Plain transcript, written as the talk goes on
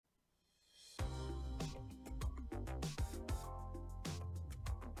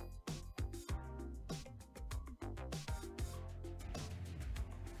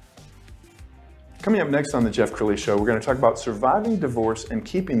Coming up next on the Jeff Crilley Show, we're going to talk about surviving divorce and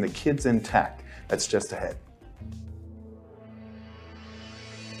keeping the kids intact. That's just ahead.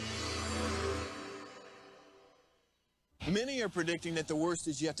 Many are predicting that the worst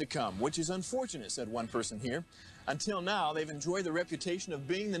is yet to come, which is unfortunate, said one person here. Until now, they've enjoyed the reputation of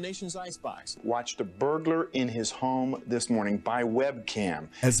being the nation's icebox. Watched a burglar in his home this morning by webcam.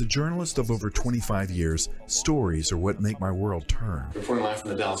 As a journalist of over 25 years, stories are what make my world turn. Reporting live from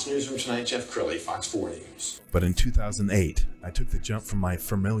the Dallas newsroom tonight, Jeff Crilley, Fox 4 News. But in 2008, I took the jump from my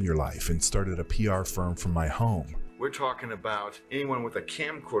familiar life and started a PR firm from my home. We're talking about anyone with a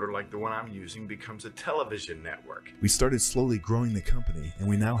camcorder like the one I'm using becomes a television network. We started slowly growing the company, and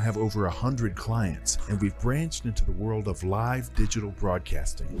we now have over 100 clients, and we've branched into the world of live digital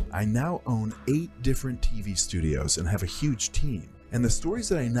broadcasting. I now own 8 different TV studios and have a huge team. And the stories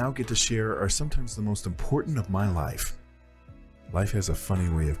that I now get to share are sometimes the most important of my life. Life has a funny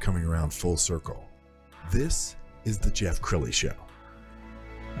way of coming around full circle. This is the Jeff Crilley Show.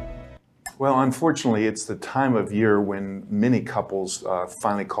 Well, unfortunately, it's the time of year when many couples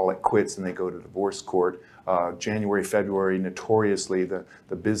finally call it quits and they go to divorce court. January, February, notoriously the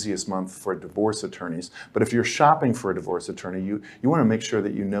busiest month for divorce attorneys. But if you're shopping for a divorce attorney, you want to make sure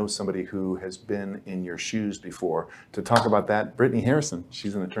that you know somebody who has been in your shoes before. To talk about that, Britney Harrison.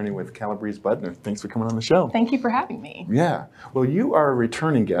 She's an attorney with Calabrese Budner. Thanks for coming on the show. Thank you for having me. Yeah. Well, you are a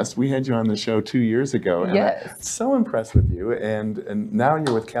returning guest. We had you on the show 2 years ago. And yes. I'm so impressed with you. And now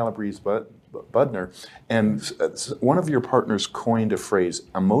you're with Calabrese Budner. And one of your partners coined a phrase,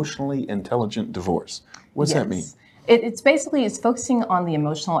 emotionally intelligent divorce. What's that mean? It's basically focusing on the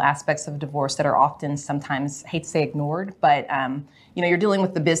emotional aspects of divorce that are often sometimes, hate to say ignored, but you're dealing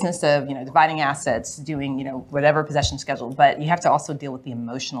with the business of dividing assets, doing whatever possession schedule, but you have to also deal with the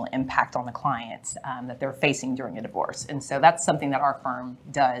emotional impact on the clients that they're facing during a divorce. And so that's something that our firm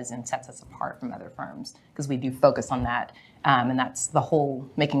does and sets us apart from other firms because we do focus on that. And that's the whole,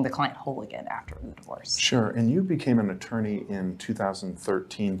 making the client whole again after the divorce. Sure, and you became an attorney in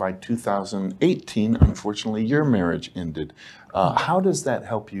 2013. By 2018, unfortunately, your marriage ended. How does that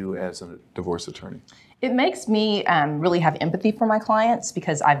help you as a divorce attorney? It makes me really have empathy for my clients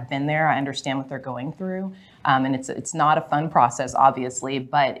because I've been there. I understand what they're going through. And it's not a fun process, obviously,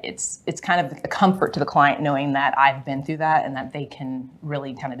 but it's kind of a comfort to the client knowing that I've been through that and that they can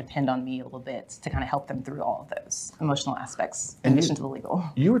really kind of depend on me a little bit to kind of help them through all of those emotional aspects in addition to the legal.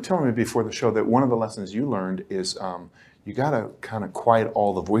 You were telling me before the show that one of the lessons you learned is you got to kind of quiet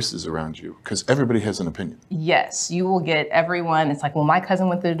all the voices around you because everybody has an opinion. Yes, you will get everyone. It's like, well, my cousin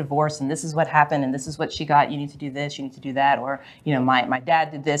went through a divorce and this is what happened and this is what she got. You need to do this, you need to do that. Or, my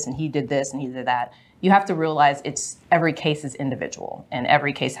dad did this and he did this and he did that. You have to realize every case is individual and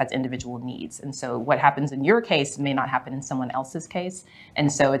every case has individual needs. And so what happens in your case may not happen in someone else's case.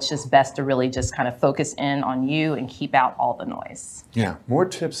 And so it's just best to really just kind of focus in on you and keep out all the noise. Yeah, more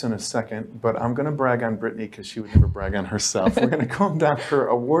tips in a second, but I'm going to brag on Britney because she would never brag on herself. We're going to go down her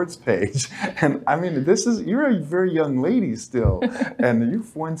awards page. And I mean, you're a very young lady still, and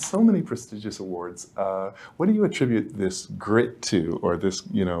you've won so many prestigious awards. What do you attribute this grit to, or this,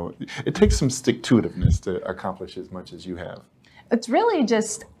 it takes some stick-to-itiveness to accomplish as much as you have? It's really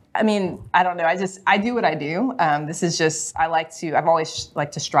just, I don't know. I do what I do. This is just, I've always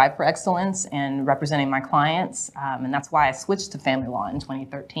liked to strive for excellence and representing my clients. And that's why I switched to family law in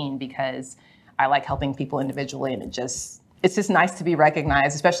 2013 because I like helping people individually and it's just nice to be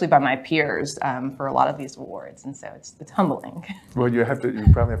recognized, especially by my peers, for a lot of these awards, and so it's humbling. Well, you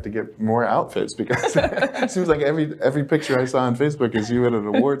probably have to get more outfits because it seems like every picture I saw on Facebook is you at an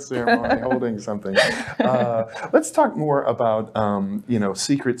award ceremony holding something. Let's talk more about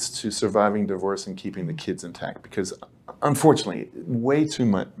secrets to surviving divorce and keeping the kids intact, because unfortunately, way too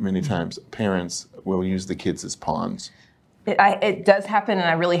many times parents will use the kids as pawns. It does happen, and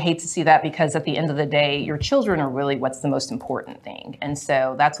I really hate to see that because at the end of the day, your children are really what's the most important thing. And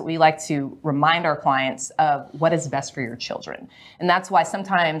so that's what we like to remind our clients of, what is best for your children. And that's why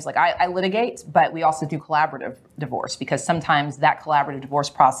sometimes, I litigate, but we also do collaborative divorce because sometimes that collaborative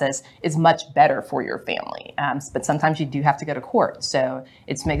divorce process is much better for your family. But sometimes you do have to go to court. So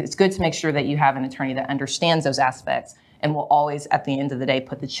it's good to make sure that you have an attorney that understands those aspects and will always, at the end of the day,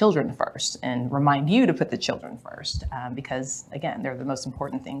 put the children first and remind you to put the children first because, again, they're the most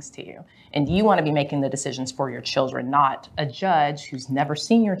important things to you. And you want to be making the decisions for your children, not a judge who's never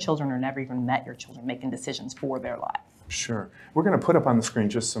seen your children or never even met your children making decisions for their life. Sure. We're going to put up on the screen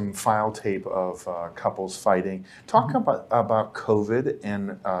just some file tape of couples fighting. Talk about COVID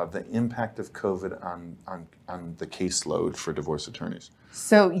and the impact of COVID on the caseload for divorce attorneys.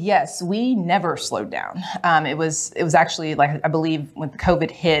 So yes, we never slowed down. It was actually, like, I believe when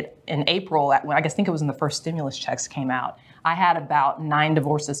COVID hit in April, I think it was when the first stimulus checks came out, I had about 9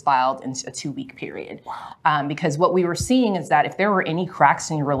 divorces filed in a 2-week period. Wow. Because what we were seeing is that if there were any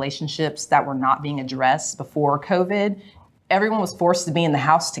cracks in your relationships that were not being addressed before COVID, everyone was forced to be in the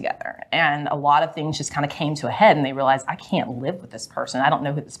house together. And a lot of things just kind of came to a head, and they realized, I can't live with this person. I don't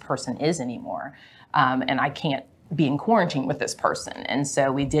know who this person is anymore. And I can't be in quarantine with this person. And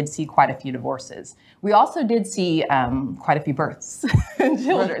so we did see quite a few divorces. We also did see quite a few births in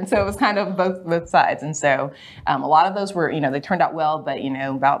children. So it was kind of both sides. And so a lot of those were, they turned out well, but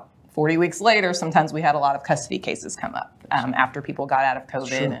about 40 weeks later, sometimes we had a lot of custody cases come up after people got out of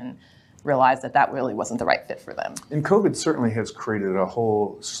COVID and realized that really wasn't the right fit for them. And COVID certainly has created a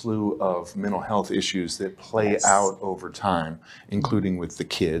whole slew of mental health issues that play out over time, including with the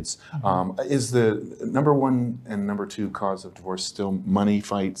kids. Is the number 1 and number 2 cause of divorce still money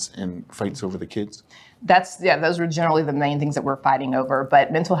fights and fights over the kids? Those were generally the main things that we're fighting over,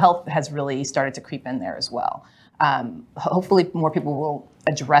 but mental health has really started to creep in there as well. Hopefully more people will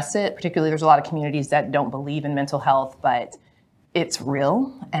address it, particularly there's a lot of communities that don't believe in mental health, but it's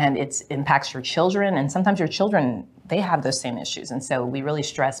real and it impacts your children, and sometimes your children, they have those same issues. And so we really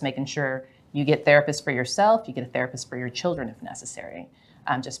stress making sure you get therapists for yourself, you get a therapist for your children if necessary,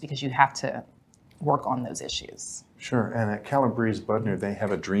 just because you have to work on those issues. Sure, and at Calabrese Budner, they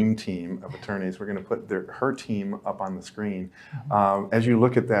have a dream team of attorneys. We're going to put her team up on the screen. As you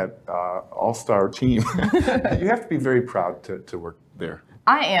look at that all-star team, you have to be very proud to work there.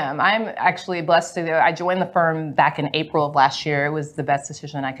 I am. I'm actually blessed to. I joined the firm back in April of last year. It was the best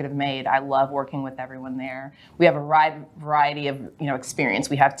decision I could have made. I love working with everyone there. We have a variety of experience.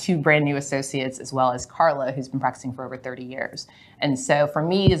 We have 2 brand new associates, as well as Carla, who's been practicing for over 30 years. And so for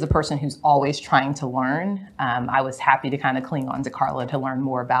me, as a person who's always trying to learn, I was happy to kind of cling on to Carla to learn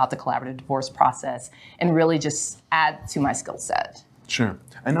more about the collaborative divorce process and really just add to my skill set. Sure.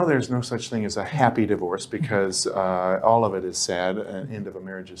 I know there's no such thing as a happy divorce because all of it is sad. An end of a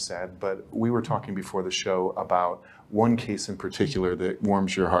marriage is sad. But we were talking before the show about one case in particular that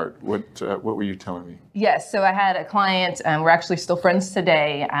warms your heart. What were you telling me? Yes. So I had a client. We're actually still friends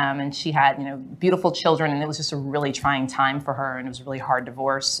today, and she had beautiful children, and it was just a really trying time for her, and it was a really hard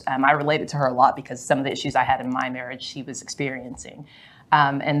divorce. I related to her a lot because some of the issues I had in my marriage she was experiencing.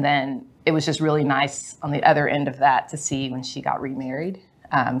 And then it was just really nice on the other end of that to see when she got remarried,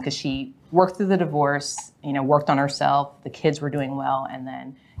 because she worked through the divorce, worked on herself, the kids were doing well, and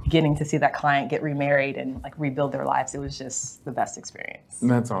then getting to see that client get remarried and rebuild their lives, it was just the best experience.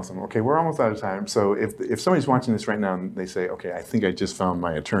 That's awesome. Okay, we're almost out of time. So if somebody's watching this right now and they say, okay, I think I just found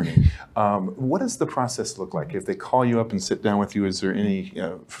my attorney, what does the process look like? If they call you up and sit down with you, is there any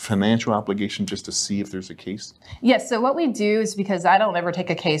financial obligation just to see if there's a case? Yes, so what we do is, because I don't ever take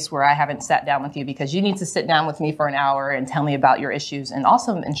a case where I haven't sat down with you, because you need to sit down with me for an hour and tell me about your issues, and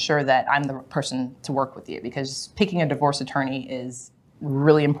also ensure that I'm the person to work with you, because picking a divorce attorney is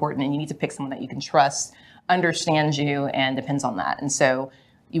really important, and you need to pick someone that you can trust, understands you, and depends on that. And so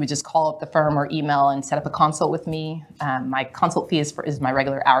you would just call up the firm or email and set up a consult with me. My consult fee is my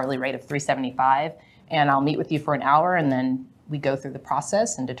regular hourly rate of $375, and I'll meet with you for an hour, and then we go through the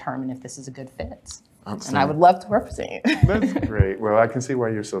process and determine if this is a good fit. And I would love to represent you. That's great. Well, I can see why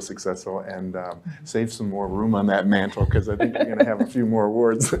you're so successful, and save some more room on that mantle, because I think you're going to have a few more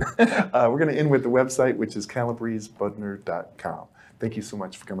awards. We're going to end with the website, which is calabresebudner.com. Thank you so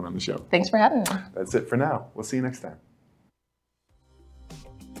much for coming on the show. Thanks for having me. That's it for now. We'll see you next time.